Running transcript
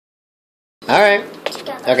Alright.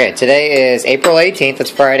 Okay, today is April 18th. It's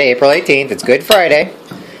Friday, April 18th. It's Good Friday.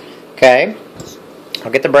 Okay.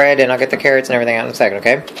 I'll get the bread and I'll get the carrots and everything out in a second,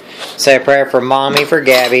 okay? Say a prayer for Mommy, for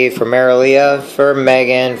Gabby, for Marilia, for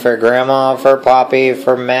Megan, for Grandma, for Poppy,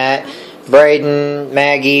 for Matt, Braden,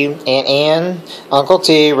 Maggie, Aunt Ann, Uncle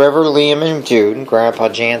T, River, Liam, and Jude, Grandpa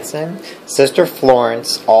Jansen, Sister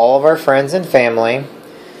Florence, all of our friends and family.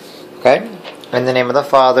 Okay? In the name of the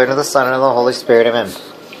Father, and of the Son, and of the Holy Spirit, amen.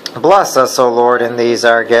 Bless us, O Lord, and these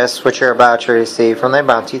our gifts, which are about to receive from thy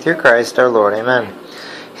bounty through Christ our Lord, amen.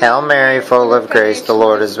 Hail Mary, full of grace, the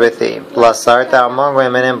Lord is with thee. Blessed art thou among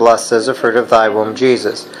women, and blessed is the fruit of thy womb,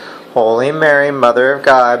 Jesus. Holy Mary, Mother of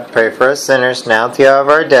God, pray for us sinners, now at the hour of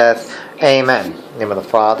our death. Amen. In the name of the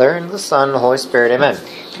Father, and of the Son, and the Holy Spirit, amen.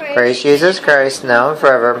 Praise Jesus Christ, now and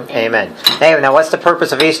forever. Amen. Hey, now what's the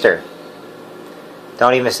purpose of Easter?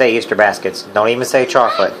 Don't even say Easter baskets. Don't even say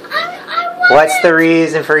chocolate. What's the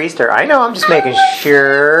reason for Easter? I know, I'm just making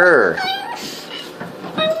sure.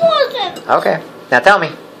 I wasn't. Okay, now tell me.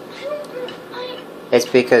 It's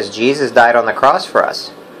because Jesus died on the cross for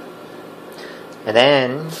us. And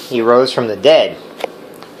then he rose from the dead.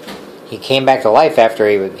 He came back to life after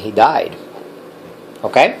he died.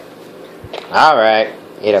 Okay? Alright.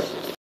 Eat up.